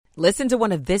Listen to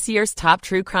one of this year's top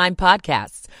true crime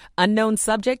podcasts. Unknown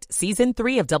Subject, Season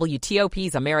 3 of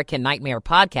WTOP's American Nightmare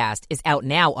podcast is out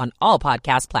now on all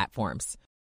podcast platforms.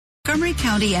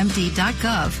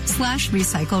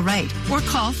 MontgomeryCountyMD.gov/recycle right or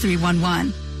call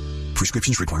 311.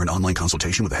 Prescriptions require an online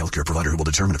consultation with a healthcare provider who will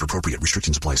determine if appropriate.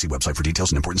 Restrictions apply. See website for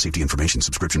details and important safety information.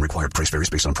 Subscription required. Price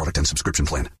varies based on product and subscription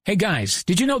plan. Hey guys,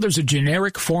 did you know there's a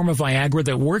generic form of Viagra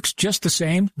that works just the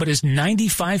same, but is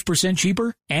 95%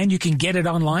 cheaper? And you can get it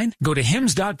online? Go to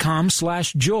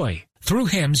hims.com/joy. Through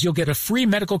HIMS, you'll get a free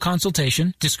medical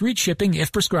consultation, discreet shipping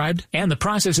if prescribed, and the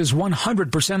process is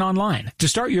 100% online. To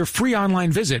start your free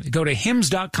online visit, go to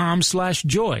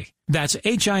hims.com/joy. That's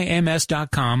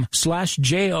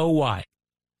HIMS.com/JOY.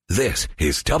 This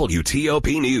is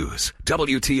WTOP News.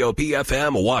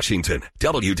 WTOP-FM Washington.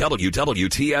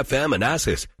 WWWT-FM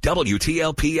Manassas.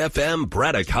 WTLP-FM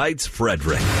Braddock Heights,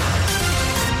 Frederick.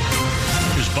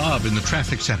 Here's Bob in the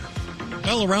traffic center.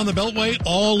 Well, around the Beltway,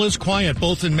 all is quiet,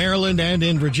 both in Maryland and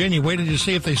in Virginia. Waiting to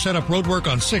see if they set up road work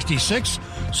on 66.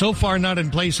 So far, not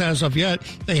in place as of yet.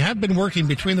 They have been working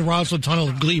between the Roslyn Tunnel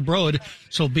and Glebe Road,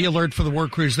 so be alert for the work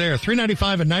crews there.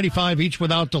 395 and 95 each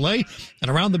without delay.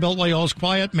 And around the Beltway, all is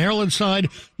quiet. Maryland side,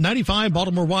 95,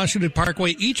 Baltimore-Washington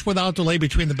Parkway, each without delay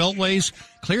between the Beltways.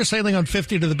 Clear sailing on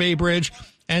 50 to the Bay Bridge.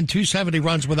 And 270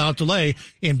 runs without delay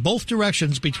in both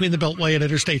directions between the Beltway and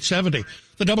Interstate 70.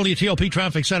 The WTOP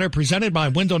Traffic Center presented by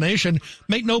Window Nation.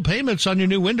 Make no payments on your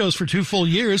new windows for 2 full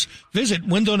years. Visit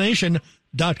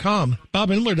windownation.com. Bob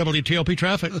Inler, WTOP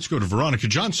Traffic. Let's go to Veronica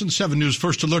Johnson, 7 News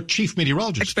First Alert Chief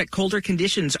Meteorologist. Expect colder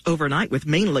conditions overnight with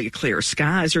mainly clear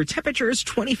skies. Your temperatures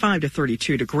 25 to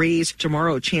 32 degrees.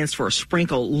 Tomorrow, a chance for a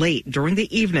sprinkle late during the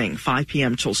evening, 5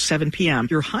 p.m. till 7 p.m.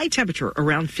 Your high temperature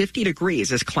around 50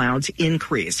 degrees as clouds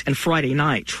increase. And Friday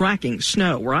night, tracking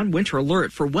snow. We're on winter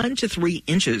alert for 1 to 3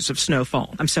 inches of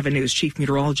snowfall. I'm 7 News Chief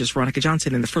Meteorologist Veronica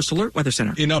Johnson in the First Alert Weather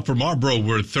Center. In Upper Marlboro,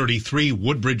 we're 33,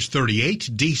 Woodbridge 38,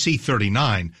 D.C. 39.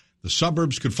 The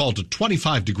suburbs could fall to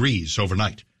 25 degrees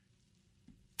overnight.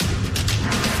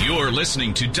 You're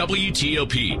listening to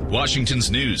WTOP, Washington's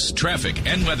news, traffic,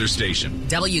 and weather station.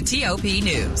 WTOP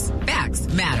News. Facts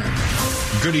matter.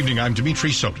 Good evening, I'm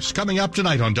Dimitri Sotis. Coming up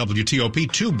tonight on WTOP,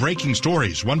 2 breaking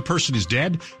stories. 1 person is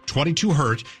dead, 22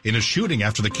 hurt in a shooting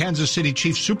after the Kansas City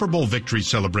Chiefs Super Bowl victory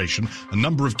celebration. A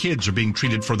number of kids are being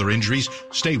treated for their injuries.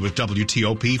 Stay with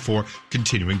WTOP for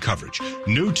continuing coverage.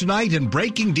 New tonight and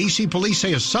breaking, D.C. police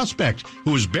say a suspect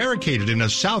who was barricaded in a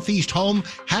southeast home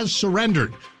has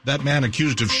surrendered. That man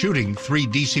accused of shooting 3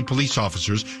 D.C. police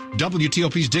officers.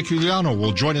 WTOP's Dick Giuliano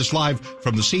will join us live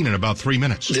from the scene in about 3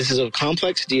 minutes. This is a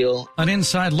complex deal. An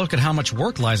inside look at how much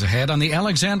work lies ahead on the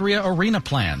Alexandria Arena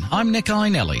plan. I'm Nick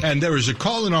Einelli. And there is a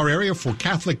call in our area for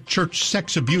Catholic Church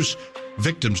sex abuse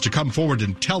victims to come forward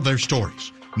and tell their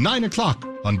stories. 9 o'clock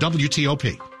on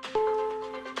WTOP.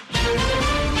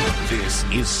 This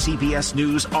is CBS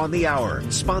News on the Hour,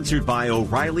 sponsored by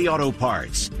O'Reilly Auto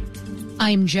Parts.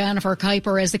 I'm Jennifer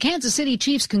Kuiper. As the Kansas City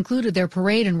Chiefs concluded their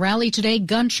parade and rally today,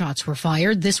 gunshots were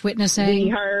fired. This witness saying, "We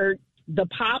heard the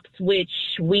pops, which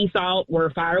we thought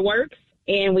were fireworks,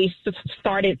 and we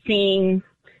started seeing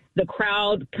the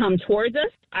crowd come towards us.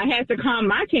 I had to calm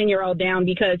my 10-year-old down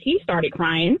because he started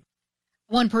crying."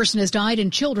 1 person has died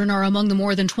and children are among the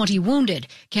more than 20 wounded.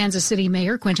 Kansas City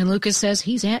Mayor Quentin Lucas says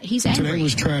he's angry. Today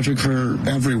was tragic for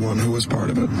everyone who was part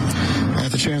of it. I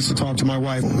had the chance to talk to my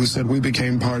wife, who said we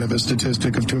became part of a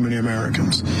statistic of too many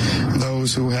Americans,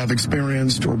 those who have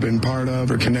experienced or been part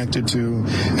of or connected to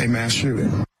a mass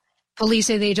shooting. Police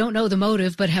say they don't know the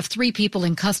motive, but have 3 people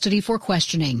in custody for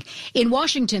questioning. In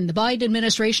Washington, the Biden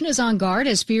administration is on guard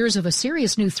as fears of a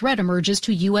serious new threat emerges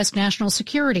to U.S. national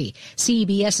security.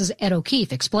 CBS's Ed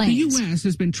O'Keefe explains. The U.S.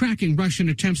 has been tracking Russian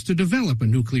attempts to develop a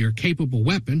nuclear-capable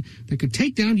weapon that could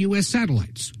take down U.S.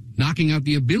 satellites, knocking out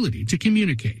the ability to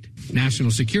communicate.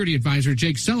 National Security Advisor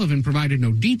Jake Sullivan provided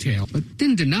no detail, but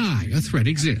didn't deny a threat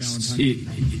exists. It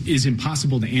is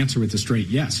impossible to answer with a straight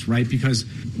yes, right? Because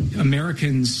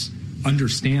Americans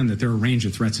understand that there are a range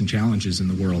of threats and challenges in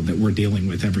the world that we're dealing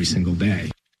with every single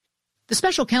day. The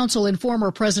special counsel in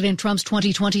former President Trump's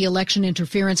 2020 election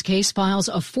interference case files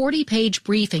a 40-page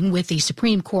briefing with the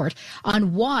Supreme Court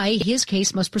on why his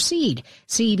case must proceed.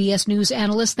 CBS News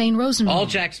analyst Thane Rosenbaum. All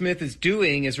Jack Smith is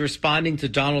doing is responding to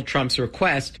Donald Trump's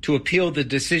request to appeal the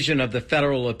decision of the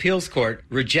Federal Appeals Court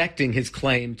rejecting his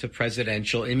claim to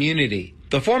presidential immunity.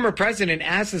 The former president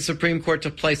asked the Supreme Court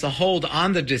to place a hold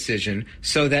on the decision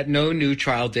so that no new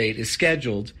trial date is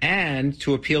scheduled and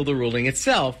to appeal the ruling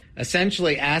itself,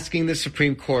 essentially asking the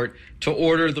Supreme Court to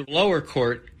order the lower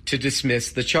court to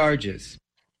dismiss the charges.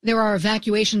 There are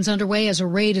evacuations underway as a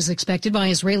raid is expected by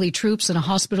Israeli troops in a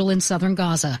hospital in southern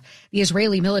Gaza. The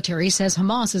Israeli military says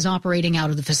Hamas is operating out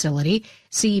of the facility.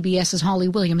 CBS's Holly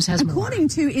Williams has more. According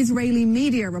to Israeli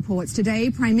media reports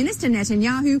today, Prime Minister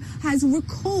Netanyahu has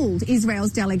recalled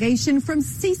Israel's delegation from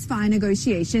ceasefire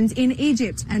negotiations in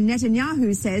Egypt. And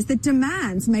Netanyahu says the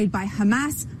demands made by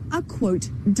Hamas are,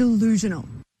 quote, delusional.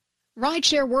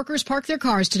 Rideshare workers parked their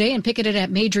cars today and picketed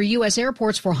at major U.S.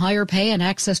 airports for higher pay and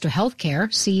access to health care.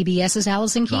 CBS's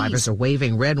Allison Keyes. Drivers are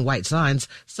waving red and white signs,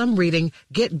 some reading,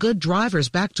 "Get good drivers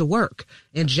back to work."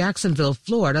 In Jacksonville,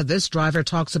 Florida, this driver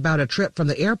talks about a trip from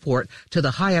the airport to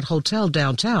the Hyatt Hotel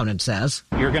downtown and says,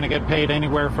 "You're going to get paid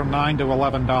anywhere from $9 to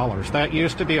 $11. That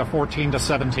used to be a $14 to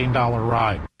 $17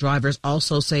 ride." Drivers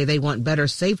also say they want better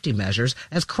safety measures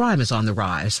as crime is on the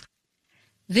rise.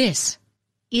 This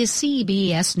is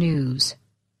CBS News.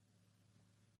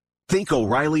 Think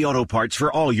O'Reilly Auto Parts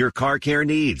for all your car care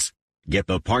needs. Get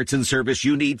the parts and service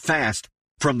you need fast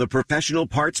from the professional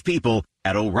parts people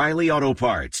at O'Reilly Auto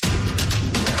Parts.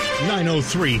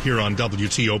 9:03 here on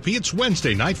WTOP. It's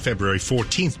Wednesday night, February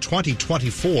 14th,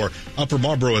 2024. Upper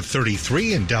Marlboro at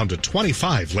 33 and down to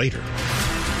 25 later.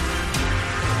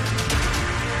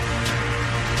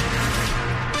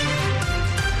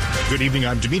 Good evening.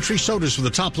 I'm Dimitri Sotis with the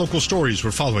top local stories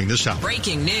we're following this hour.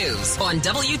 Breaking news on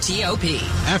WTOP.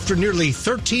 After nearly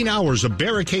 13 hours, a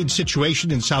barricade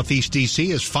situation in southeast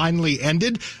D.C. has finally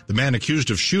ended. The man accused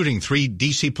of shooting 3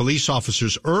 D.C. police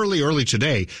officers early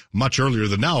today, much earlier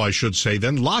than now, I should say,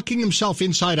 then locking himself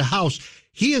inside a house.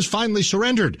 He has finally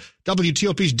surrendered.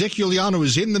 WTOP's Dick Giuliano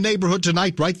is in the neighborhood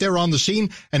tonight, right there on the scene,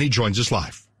 and he joins us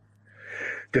live.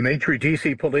 Dimitri,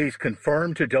 D.C. police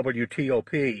confirmed to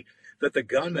WTOP that the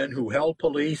gunman who held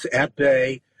police at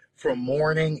bay from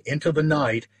morning into the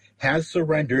night has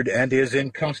surrendered and is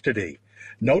in custody.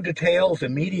 No details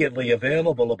immediately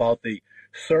available about the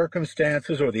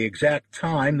circumstances or the exact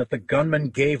time that the gunman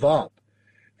gave up.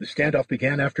 The standoff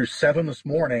began after 7 this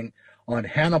morning on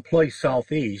Hannah Place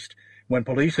Southeast when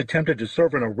police attempted to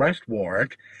serve an arrest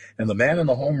warrant, and the man in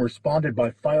the home responded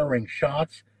by firing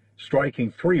shots,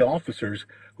 striking 3 officers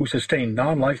who sustained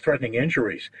non-life-threatening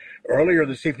injuries. Earlier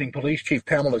this evening, Police Chief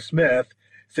Pamela Smith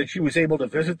said she was able to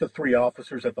visit the 3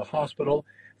 officers at the hospital.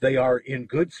 They are in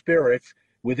good spirits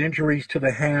with injuries to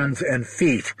the hands and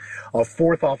feet. A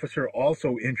 4th officer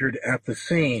also injured at the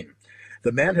scene.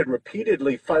 The man had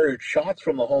repeatedly fired shots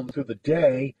from the home through the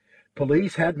day.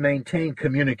 Police had maintained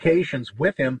communications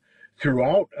with him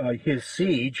throughout his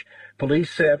siege.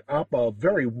 Police set up a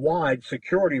very wide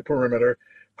security perimeter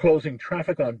closing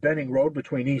traffic on Benning Road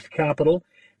between East Capitol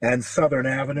and Southern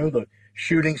Avenue. The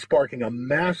shooting sparking a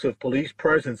massive police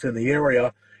presence in the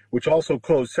area, which also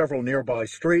closed several nearby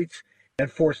streets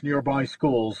and forced nearby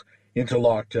schools into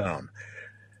lockdown.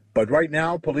 But right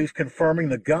now, police confirming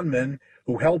the gunman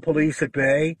who held police at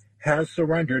bay has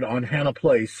surrendered on Hannah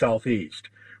Place Southeast.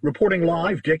 Reporting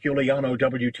live, Dick Giuliano,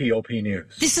 WTOP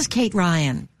News. This is Kate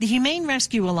Ryan. The Humane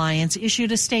Rescue Alliance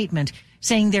issued a statement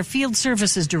saying their field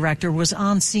services director was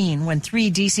on scene when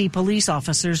 3 D.C. police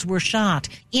officers were shot.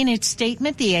 In its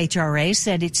statement, the HRA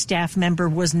said its staff member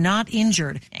was not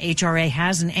injured. HRA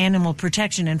has an animal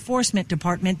protection enforcement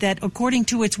department that, according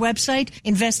to its website,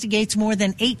 investigates more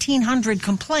than 1,800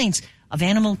 complaints of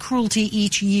animal cruelty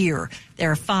each year.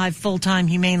 There are 5 full-time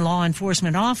humane law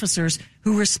enforcement officers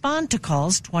who respond to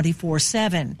calls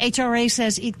 24/7. HRA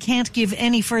says it can't give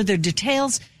any further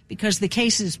details because the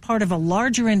case is part of a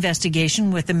larger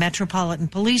investigation with the Metropolitan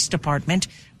Police Department,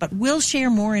 but will share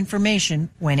more information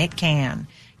when it can.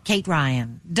 Kate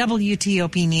Ryan,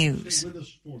 WTOP News.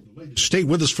 Stay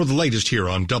with us for the latest here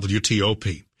on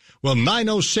WTOP. Well,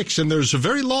 9:06, and there's a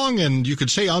very long and you could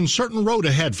say uncertain road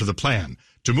ahead for the plan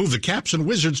to move the Caps and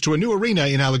Wizards to a new arena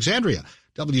in Alexandria.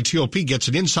 WTOP gets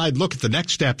an inside look at the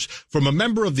next steps from a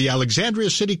member of the Alexandria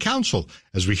City Council,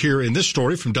 as we hear in this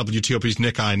story from WTOP's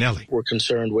Nick Iannelli. We're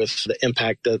concerned with the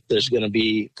impact that there's going to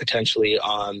be potentially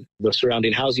on the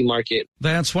surrounding housing market.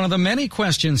 That's one of the many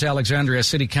questions Alexandria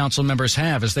City Council members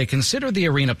have as they consider the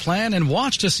arena plan and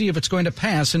watch to see if it's going to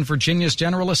pass in Virginia's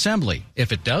General Assembly.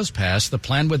 If it does pass, the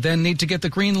plan would then need to get the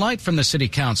green light from the City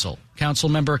Council.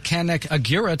 Councilmember Kanek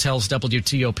Aguirre tells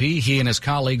WTOP he and his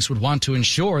colleagues would want to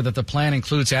ensure that the plan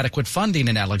includes adequate funding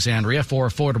in Alexandria for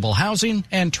affordable housing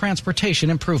and transportation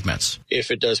improvements.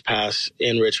 If it does pass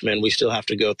in Richmond, we still have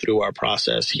to go through our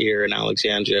process here in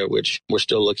Alexandria, which we're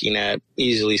still looking at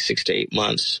easily 6 to 8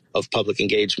 months of public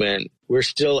engagement. We're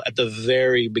still at the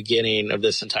very beginning of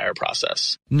this entire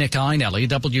process. Nick Iannelli,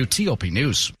 WTOP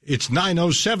News. It's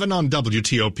 9:07 on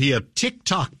WTOP. A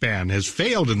TikTok ban has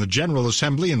failed in the General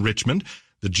Assembly in Richmond.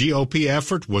 The GOP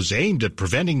effort was aimed at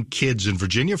preventing kids in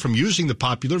Virginia from using the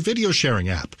popular video sharing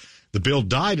app. The bill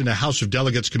died in a House of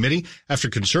Delegates committee after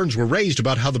concerns were raised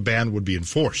about how the ban would be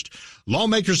enforced.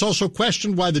 Lawmakers also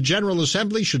questioned why the General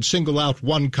Assembly should single out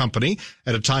one company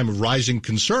at a time of rising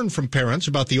concern from parents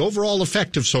about the overall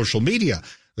effect of social media.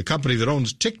 The company that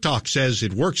owns TikTok says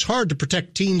it works hard to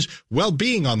protect teens'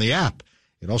 well-being on the app.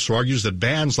 It also argues that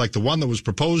bans like the one that was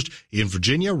proposed in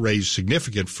Virginia raise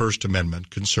significant First Amendment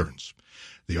concerns.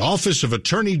 The Office of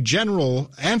Attorney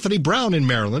General Anthony Brown in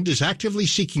Maryland is actively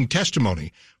seeking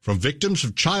testimony from victims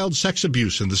of child sex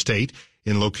abuse in the state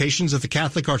in locations at the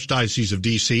Catholic Archdiocese of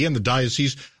D.C. and the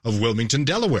Diocese of Wilmington,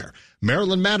 Delaware.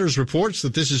 Maryland Matters reports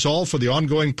that this is all for the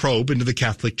ongoing probe into the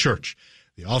Catholic Church.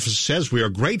 The office says, "We are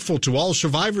grateful to all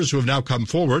survivors who have now come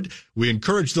forward. We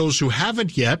encourage those who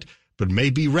haven't yet, but may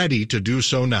be ready to do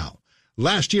so now."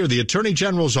 Last year, the Attorney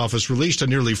General's office released a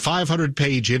nearly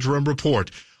 500-page interim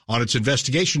report on its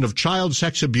investigation of child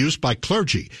sex abuse by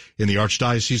clergy in the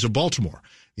Archdiocese of Baltimore.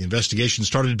 The investigation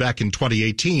started back in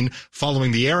 2018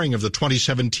 following the airing of the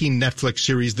 2017 Netflix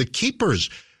series The Keepers,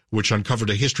 which uncovered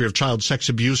a history of child sex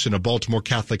abuse in a Baltimore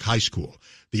Catholic high school.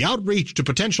 The outreach to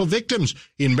potential victims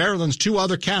in Maryland's two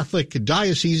other Catholic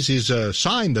dioceses is a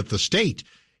sign that the state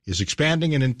is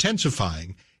expanding and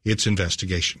intensifying its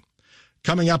investigation.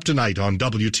 Coming up tonight on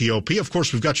WTOP, of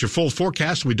course, we've got your full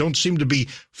forecast. We don't seem to be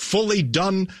fully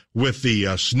done with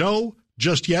the snow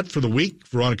just yet for the week.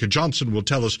 Veronica Johnson will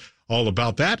tell us all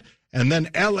about that. And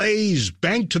then LA's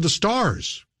Bank to the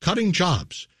Stars, cutting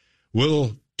jobs.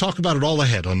 We'll talk about it all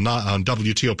ahead on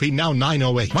WTOP, now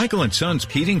 9:08. Michael & Son's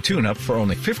heating tune-up for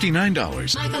only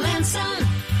 $59. Michael & Son.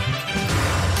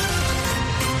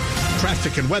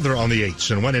 Traffic and weather on the 8s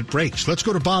and when it breaks. Let's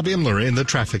go to Bob Imler in the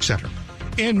traffic center.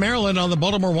 In Maryland on the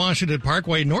Baltimore-Washington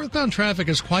Parkway, northbound traffic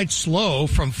is quite slow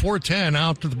from 410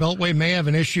 out to the Beltway. May have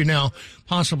an issue now,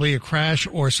 possibly a crash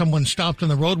or someone stopped in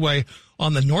the roadway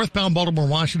on the northbound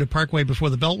Baltimore-Washington Parkway before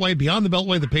the Beltway. Beyond the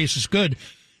Beltway, the pace is good.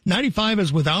 95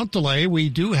 is without delay. We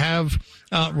do have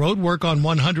road work on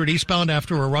 100 eastbound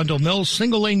after Arundel Mills.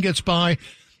 Single lane gets by.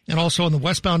 And also in the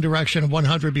westbound direction of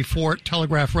 100 before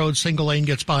Telegraph Road, single lane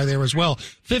gets by there as well.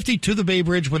 50 to the Bay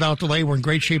Bridge without delay. We're in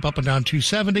great shape up and down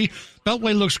 270.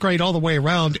 Beltway looks great all the way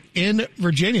around in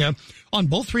Virginia on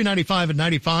both 395 and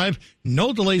 95.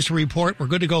 No delays to report. We're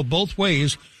good to go both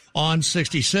ways on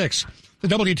 66. The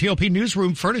WTOP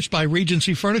newsroom furnished by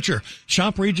Regency Furniture.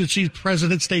 Shop Regency's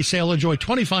President's Day sale. Enjoy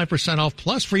 25% off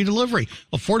plus free delivery.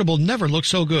 Affordable never looks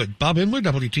so good. Bob Imler,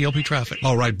 WTOP traffic.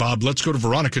 All right, Bob, let's go to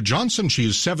Veronica Johnson. She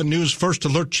is 7 News First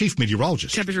Alert Chief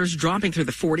Meteorologist. Temperatures dropping through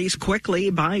the 40s quickly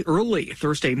by early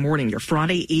Thursday morning. Your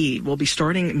Friday Eve will be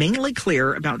starting mainly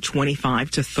clear, about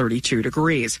 25 to 32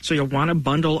 degrees. So you'll want to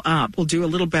bundle up. We'll do a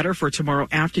little better for tomorrow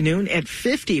afternoon at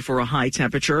 50 for a high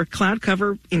temperature. Cloud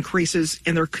cover increases,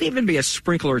 and there could even be a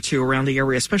sprinkle or two around the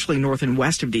area, especially north and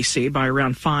west of D.C. by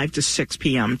around 5 to 6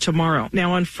 p.m. tomorrow.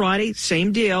 Now on Friday,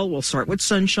 same deal. We'll start with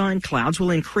sunshine. Clouds will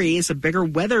increase. A bigger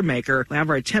weather maker. We'll have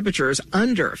our temperatures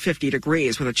under 50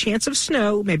 degrees with a chance of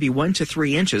snow, maybe 1 to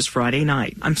 3 inches Friday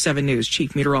night. I'm 7 News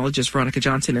Chief Meteorologist Veronica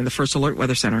Johnson in the First Alert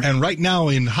Weather Center. And right now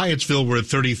in Hyattsville, we're at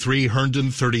 33,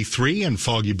 Herndon 33, and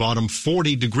Foggy Bottom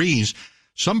 40 degrees.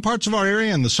 Some parts of our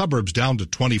area and the suburbs down to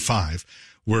 25.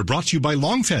 We're brought to you by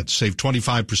Long Fence. Save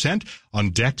 25% on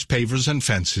decks, pavers, and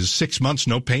fences. 6 months,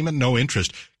 no payment, no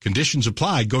interest. Conditions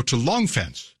apply. Go to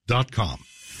longfence.com.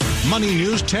 Money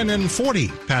News, 10 and 40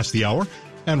 past the hour.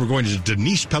 And we're going to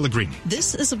Denise Pellegrini.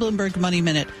 This is a Bloomberg Money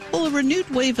Minute. Well, a renewed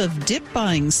wave of dip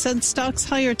buying sent stocks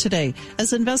higher today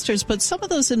as investors put some of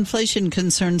those inflation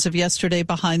concerns of yesterday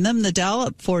behind them. The Dow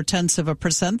up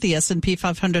 0.4%, the S&P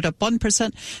 500 up 1%,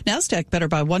 NASDAQ better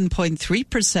by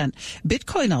 1.3%.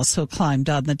 Bitcoin also climbed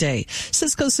on the day.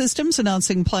 Cisco Systems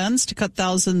announcing plans to cut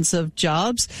thousands of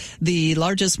jobs. The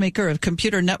largest maker of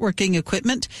computer networking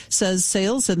equipment says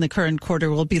sales in the current quarter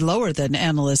will be lower than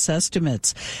analysts'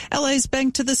 estimates. LA's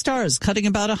Bank to the Stars, cutting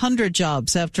about 100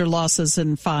 jobs after losses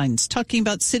and fines. Talking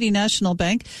about City National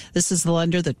Bank, this is the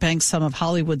lender that banks some of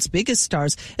Hollywood's biggest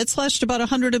stars. It slashed about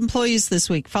 100 employees this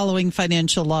week following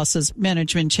financial losses,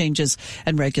 management changes,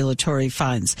 and regulatory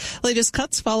fines. Latest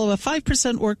cuts follow a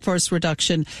 5% workforce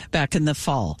reduction back in the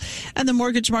fall. And the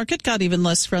mortgage market got even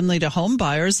less friendly to home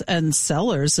buyers and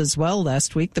sellers as well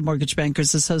last week. The Mortgage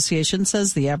Bankers Association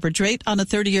says the average rate on a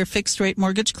 30-year fixed-rate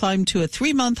mortgage climbed to a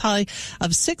 3-month high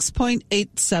of 6.87%.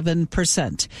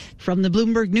 From the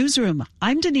Bloomberg Newsroom,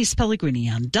 I'm Denise Pellegrini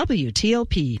on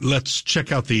WTOP. Let's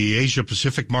check out the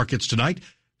Asia-Pacific markets tonight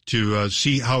to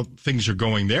see how things are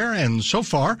going there. And so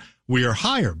far, we are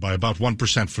higher by about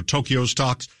 1% for Tokyo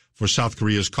stocks, for South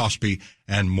Korea's Kospi,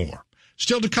 and more.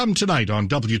 Still to come tonight on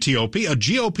WTOP, a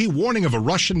GOP warning of a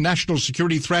Russian national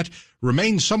security threat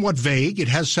remains somewhat vague. It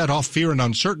has set off fear and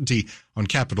uncertainty on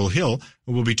Capitol Hill.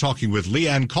 We'll be talking with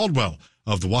Leanne Caldwell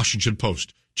of the Washington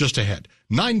Post just ahead.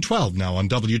 9:12 now on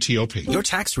WTOP. Your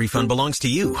tax refund belongs to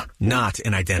you, not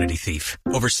an identity thief.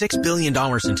 Over $6 billion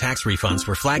in tax refunds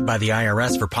were flagged by the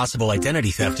IRS for possible identity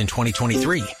theft in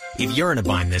 2023. If you're in a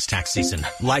bind this tax season,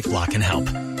 LifeLock can help.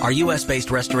 Our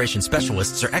U.S.-based restoration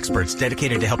specialists are experts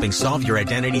dedicated to helping solve your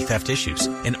identity theft issues,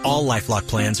 and all LifeLock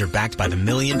plans are backed by the $1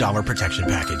 Million Protection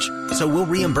Package. So we'll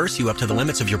reimburse you up to the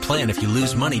limits of your plan if you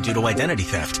lose money due to identity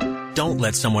theft. Don't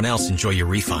let someone else enjoy your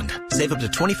refund. Save up to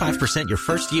 25% your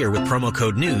first year with promo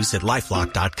code NEWS at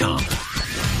LifeLock.com.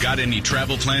 Got any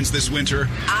travel plans this winter?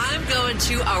 I'm going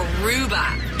to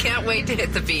Aruba. Can't wait to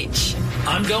hit the beach.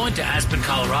 I'm going to Aspen,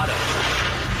 Colorado.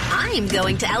 I'm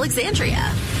going to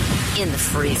Alexandria. In the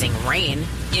freezing rain.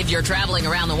 If you're traveling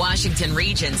around the Washington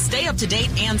region, stay up to date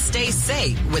and stay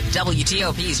safe with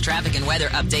WTOP's traffic and weather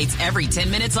updates every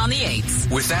 10 minutes on the 8s.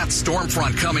 With that storm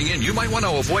front coming in, you might want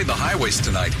to avoid the highways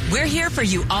tonight. We're here for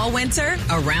you all winter,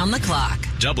 around the clock.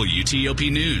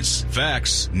 WTOP News.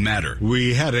 Facts matter.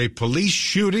 We had a police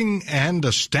shooting and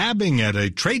a stabbing at a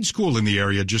trade school in the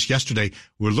area just yesterday.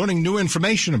 We're learning new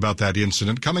information about that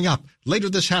incident coming up later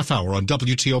this half hour on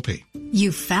WTOP.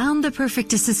 You found the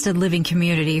perfect assisted living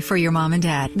community for your mom and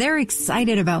dad. They're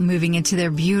excited about moving into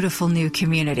their beautiful new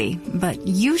community. But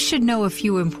you should know a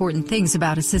few important things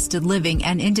about assisted living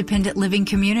and independent living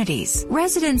communities.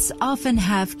 Residents often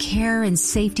have care and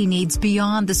safety needs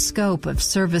beyond the scope of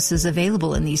services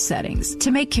available in these settings. To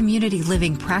make community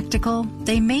living practical,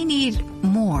 they may need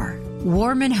more.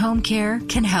 Warman Home Care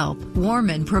can help.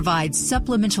 Warman provides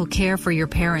supplemental care for your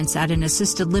parents at an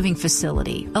assisted living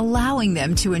facility, allowing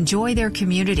them to enjoy their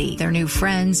community, their new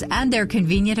friends, and their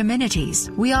convenient amenities.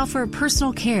 We offer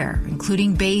personal care,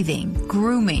 including bathing,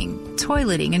 grooming,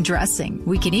 toileting, and dressing.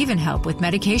 We can even help with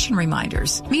medication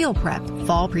reminders, meal prep,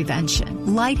 fall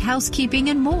prevention, light housekeeping,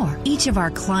 and more. Each of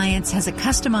our clients has a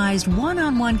customized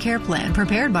one-on-one care plan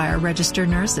prepared by our registered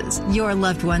nurses. Your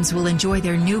loved ones will enjoy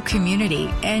their new community,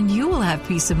 and you will have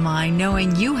peace of mind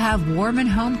knowing you have Warman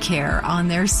Home Care on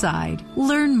their side.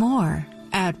 Learn more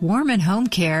at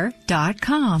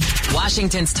warmanhomecare.com.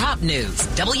 Washington's top news,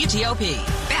 WTOP.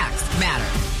 Facts matter.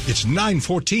 It's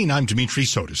 9:14. I'm Dimitri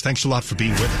Sotis. Thanks a lot for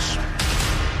being with us.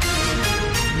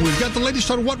 We've got the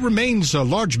latest on what remains a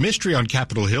large mystery on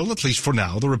Capitol Hill, at least for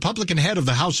now. The Republican head of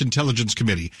the House Intelligence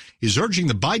Committee is urging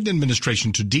the Biden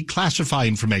administration to declassify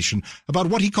information about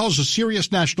what he calls a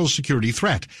serious national security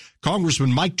threat.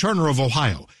 Congressman Mike Turner of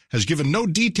Ohio has given no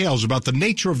details about the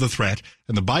nature of the threat,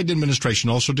 and the Biden administration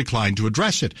also declined to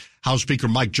address it. House Speaker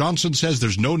Mike Johnson says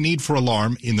there's no need for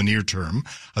alarm in the near term.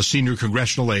 A senior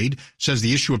congressional aide says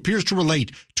the issue appears to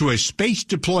relate to a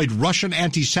space-deployed Russian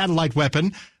anti-satellite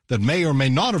weapon that may or may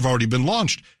not have already been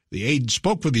launched. The aide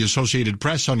spoke with the Associated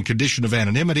Press on condition of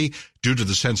anonymity due to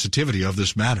the sensitivity of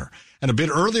this matter. And a bit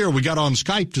earlier, we got on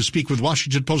Skype to speak with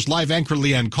Washington Post live anchor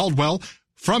Leanne Caldwell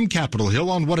from Capitol Hill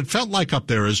on what it felt like up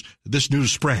there as this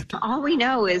news spread. All we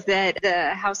know is that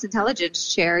the House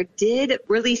Intelligence Chair did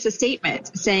release a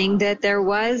statement saying that there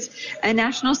was a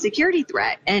national security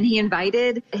threat, and he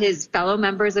invited his fellow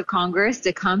members of Congress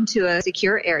to come to a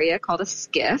secure area called a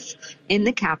SCIF in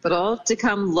the Capitol to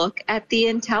come look at the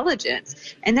intelligence.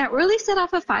 And that really set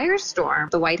off a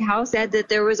firestorm. The White House said that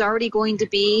there was already going to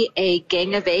be a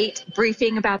Gang of Eight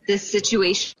briefing about this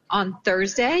situation on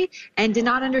Thursday and did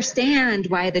not understand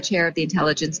why the chair of the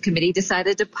Intelligence Committee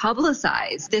decided to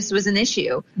publicize this was an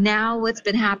issue. Now what's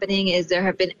been happening is there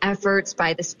have been efforts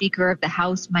by the Speaker of the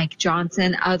House, Mike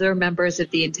Johnson, other members of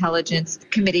the Intelligence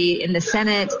Committee in the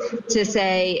Senate to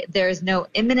say there's no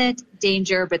imminent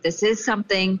danger, but this is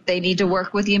something they need to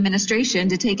work with the administration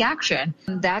to take action.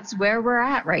 That's where we're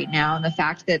at right now, and the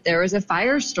fact that there is a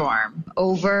firestorm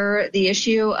over the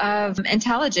issue of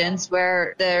intelligence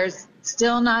where there's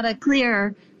still not a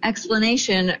clear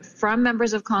explanation from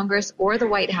members of Congress or the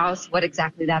White House what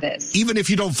exactly that is. Even if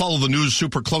you don't follow the news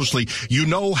super closely, you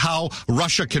know how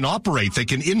Russia can operate. They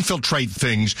can infiltrate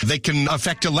things. They can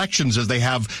affect elections as they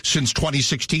have since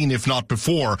 2016, if not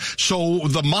before. So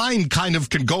the mind kind of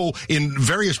can go in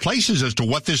various places as to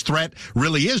what this threat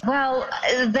really is. Well,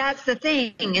 that's the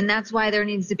thing, and that's why there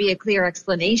needs to be a clear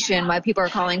explanation, why people are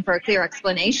calling for a clear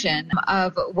explanation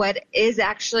of what is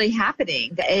actually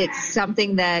happening. It's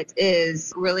something that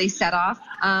is really set off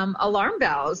alarm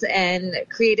bells and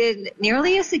created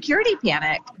nearly a security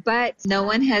panic. But no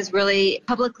one has really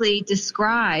publicly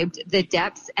described the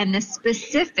depths and the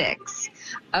specifics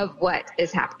of what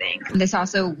is happening. There's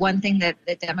also one thing that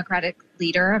the Democratic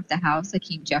leader of the House,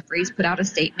 Hakeem Jeffries, put out a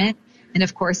statement and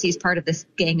of course he's part of this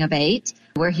Gang of Eight,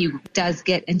 where he does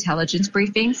get intelligence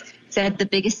briefings, said the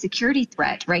biggest security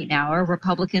threat right now are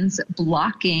Republicans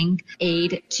blocking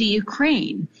aid to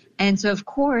Ukraine. And so, of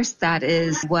course, that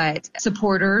is what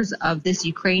supporters of this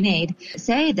Ukraine aid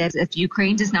say, that if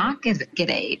Ukraine does not get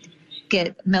aid,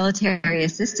 get military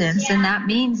assistance, then that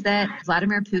means that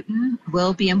Vladimir Putin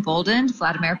will be emboldened.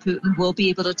 Vladimir Putin will be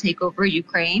able to take over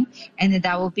Ukraine, and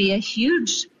that will be a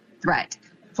huge threat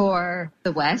for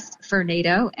the West, for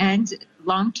NATO, and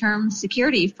long-term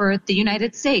security for the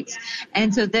United States.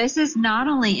 And so this is not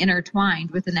only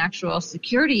intertwined with an actual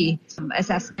security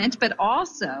assessment, but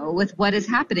also with what is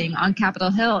happening on Capitol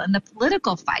Hill and the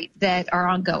political fight that are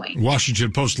ongoing.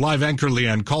 Washington Post live anchor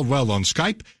Leanne Caldwell on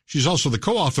Skype. She's also the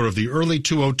co-author of the Early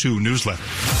 202 newsletter.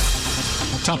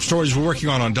 Top stories we're working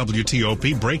on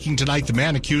WTOP. Breaking tonight, the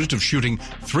man accused of shooting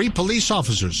 3 police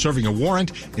officers serving a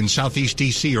warrant in southeast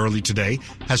D.C. early today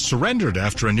has surrendered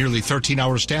after a nearly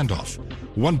 13-hour standoff.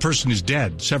 One person is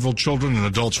dead, several children and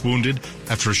adults wounded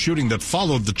after a shooting that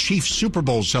followed the Chiefs Super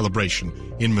Bowl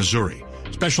celebration in Missouri.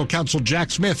 Special counsel Jack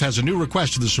Smith has a new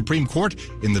request to the Supreme Court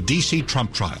in the D.C.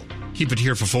 Trump trial. Keep it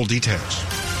here for full details.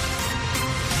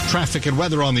 Traffic and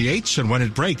weather on the 8s, and when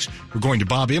it breaks, we're going to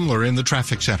Bob Imler in the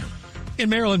traffic center. In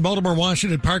Maryland, Baltimore,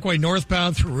 Washington Parkway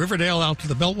northbound through Riverdale out to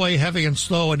the Beltway, heavy and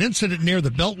slow. An incident near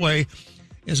the Beltway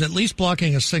is at least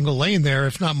blocking a single lane there,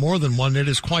 if not more than one. It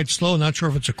is quite slow. Not sure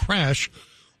if it's a crash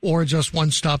or just one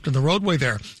stopped in the roadway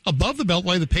there. Above the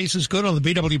Beltway, the pace is good on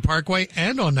the BW Parkway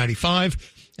and on 95.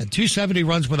 And 270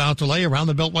 runs without delay around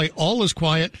the Beltway. All is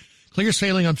quiet. Clear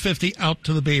sailing on 50 out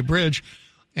to the Bay Bridge.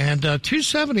 And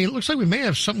 270, it looks like we may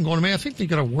have something going on. I think they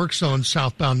got a work zone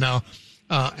southbound now.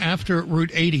 After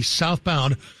Route 80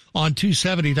 southbound on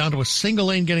 270 down to a single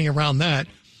lane getting around that.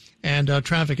 And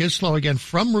traffic is slow again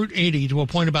from Route 80 to a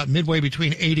point about midway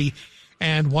between 80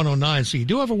 and 109. So you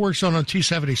do have a work zone on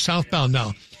 270 southbound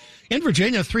now. In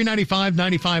Virginia, 395,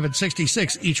 95, and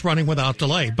 66, each running without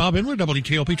delay. Bob Imler,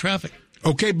 WTOP Traffic.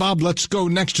 Okay, Bob, let's go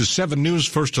next to 7 News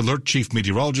First Alert Chief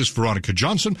Meteorologist Veronica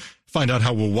Johnson. Find out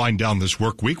how we'll wind down this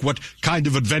work week. What kind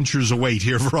of adventures await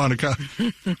here, Veronica?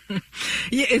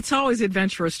 Yeah, it's always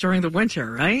adventurous during the winter,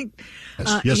 right?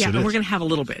 Yes, it is. We're going to have a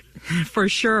little bit, for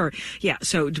sure. Yeah,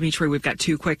 so, Dimitri, we've got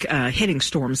 2 quick hitting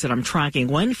storms that I'm tracking.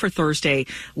 One for Thursday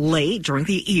late during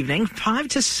the evening, 5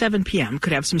 to 7 p.m.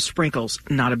 Could have some sprinkles.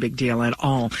 Not a big deal at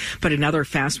all. But another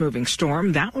fast-moving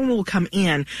storm, that one will come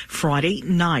in Friday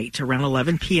night around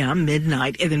 11 p.m.,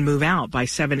 midnight, and then move out by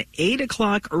 7, 8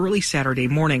 o'clock early Saturday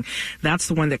morning. That's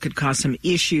the one that could cause some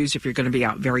issues if you're going to be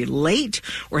out very late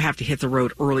or have to hit the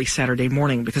road early Saturday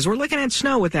morning, because we're looking at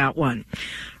snow with that one.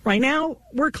 Right now,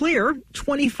 we're clear,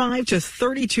 25 to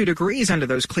 32 degrees under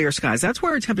those clear skies. That's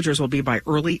where our temperatures will be by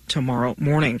early tomorrow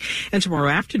morning. And tomorrow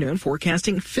afternoon,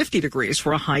 forecasting 50 degrees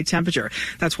for a high temperature.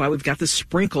 That's why we've got the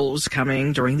sprinkles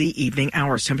coming during the evening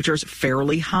hours. Temperatures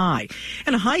fairly high.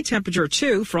 And a high temperature,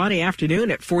 too, Friday afternoon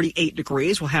at 48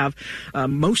 degrees. We'll have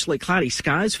mostly cloudy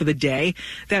skies for the day.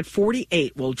 That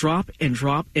 48 will drop and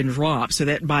drop and drop, so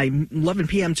that by 11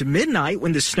 p.m. to midnight,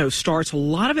 when the snow starts, a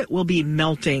lot of it will be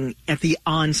melting at the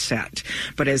onset.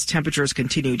 But as temperatures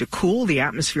continue to cool, the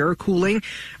atmosphere cooling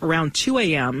around 2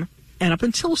 a.m. and up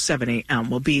until 7 a.m.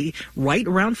 will be right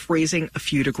around freezing, a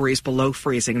few degrees below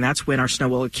freezing. That's when our snow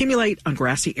will accumulate on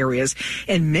grassy areas,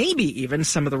 and maybe even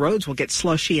some of the roads will get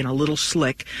slushy and a little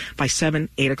slick by 7,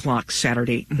 8 o'clock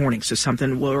Saturday morning. So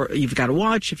something you've got to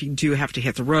watch if you do have to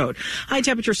hit the road. High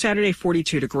temperature Saturday,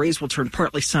 42 degrees. Will turn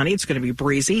partly sunny. It's going to be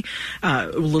breezy, a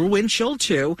little wind chill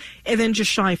too, and then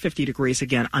just shy of 50 degrees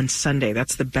again on Sunday.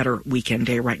 That's the better weekend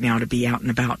day right now to be out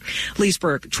and about.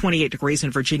 Leesburg, 28 degrees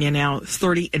in Virginia now,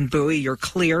 30 in Bowie. You're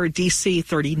clear. D.C.,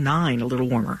 39, a little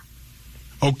warmer.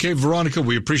 Okay, Veronica,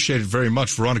 we appreciate it very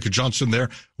much. Veronica Johnson there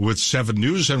with 7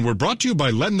 News. And we're brought to you by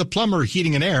Len the Plumber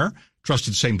Heating and Air.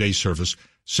 Trusted same-day service,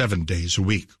 7 days a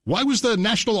week. Why was the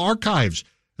National Archives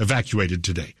evacuated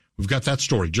today? We've got that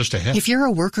story just ahead. If you're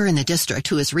a worker in the district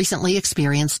who has recently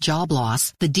experienced job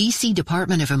loss, the D.C.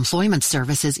 Department of Employment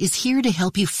Services is here to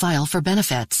help you file for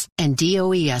benefits. And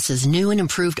DOES's new and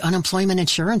improved unemployment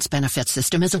insurance benefit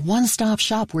system is a one-stop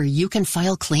shop where you can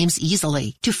file claims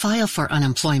easily. To file for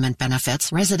unemployment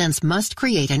benefits, residents must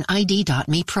create an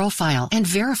ID.me profile and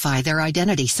verify their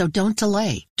identity, so don't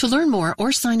delay. To learn more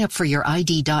or sign up for your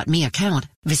ID.me account,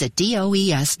 visit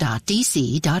DOES.dc.gov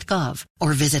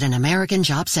or visit an American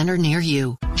Job Center near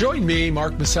you. Join me,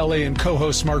 Mark Maselli, and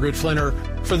co-host Margaret Flinner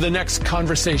for the next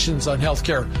Conversations on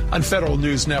Healthcare on Federal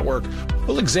News Network.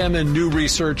 We'll examine new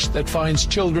research that finds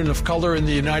children of color in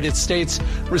the United States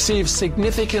receive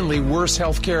significantly worse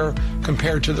health care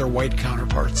compared to their white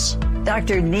counterparts.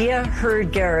 Dr. Nia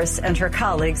Hurd-Garris and her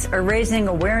colleagues are raising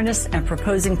awareness and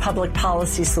proposing public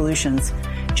policy solutions.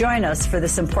 Join us for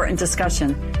this important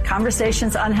discussion.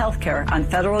 Conversations on Healthcare on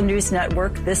Federal News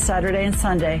Network this Saturday and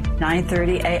Sunday,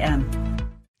 9:30 a.m.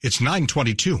 It's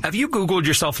 9:22. Have you Googled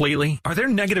yourself lately? Are there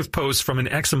negative posts from an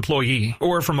ex-employee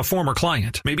or from a former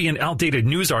client? Maybe an outdated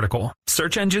news article?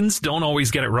 Search engines don't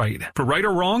always get it right. For right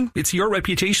or wrong, it's your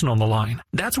reputation on the line.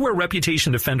 That's where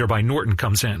Reputation Defender by Norton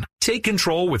comes in. Take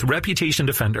control with Reputation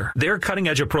Defender. Their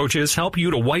cutting-edge approaches help you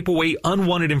to wipe away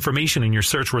unwanted information in your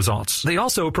search results. They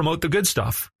also promote the good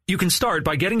stuff. You can start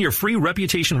by getting your free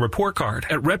reputation report card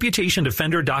at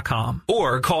reputationdefender.com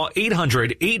or call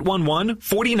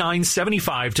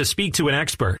 800-811-4975 to speak to an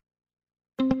expert.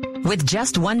 With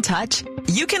just one touch,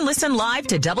 you can listen live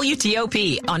to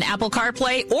WTOP on Apple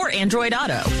CarPlay or Android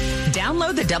Auto.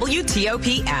 Download the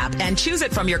WTOP app and choose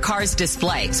it from your car's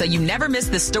display so you never miss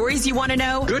the stories you want to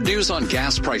know. Good news on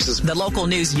gas prices. The local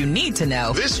news you need to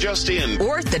know. This just in.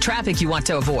 Or the traffic you want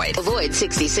to avoid. Avoid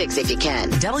 66 if you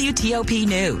can. WTOP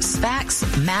News. Facts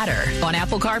matter on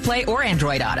Apple CarPlay or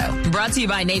Android Auto. Brought to you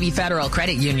by Navy Federal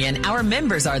Credit Union. Our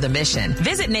members are the mission.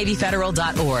 Visit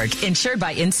NavyFederal.org. Insured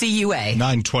by NCUA.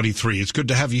 9:23. It's good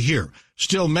to have you here.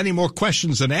 Still many more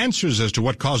questions than answers as to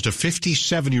what caused a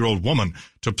 57-year-old woman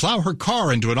to plow her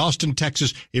car into an Austin,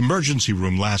 Texas emergency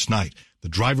room last night. The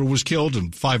driver was killed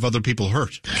and 5 other people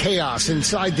hurt. Chaos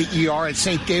inside the ER at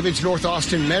St. David's North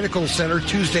Austin Medical Center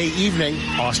Tuesday evening.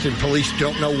 Austin police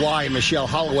don't know why Michelle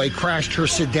Holloway crashed her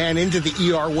sedan into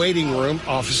the ER waiting room.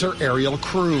 Officer Ariel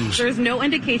Cruz. There's no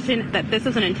indication that this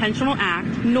is an intentional act,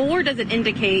 nor does it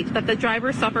indicate that the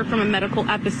driver suffered from a medical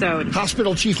episode.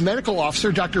 Hospital Chief Medical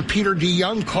Officer Dr. Peter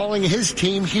DeYoung calling his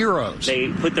team heroes. They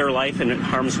put their life in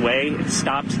harm's way,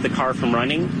 stopped the car from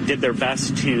running, did their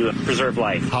best to preserve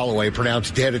life. Holloway pronounced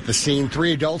dead at the scene.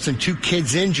 3 adults and 2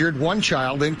 kids injured, 1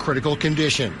 child in critical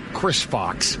condition. Chris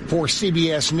Fox for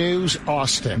CBS News,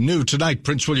 Austin. New tonight,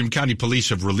 Prince William County Police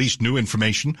have released new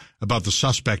information about the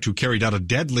suspect who carried out a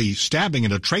deadly stabbing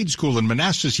in a trade school in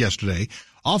Manassas yesterday.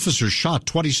 Officers shot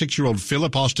 26-year-old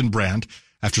Philip Austin Brandt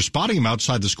after spotting him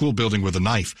outside the school building with a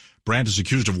knife. Brandt is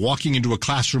accused of walking into a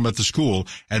classroom at the school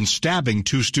and stabbing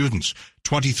 2 students.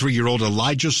 23-year-old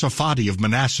Elijah Safadi of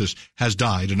Manassas has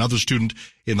died. Another student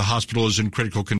in the hospital is in critical condition.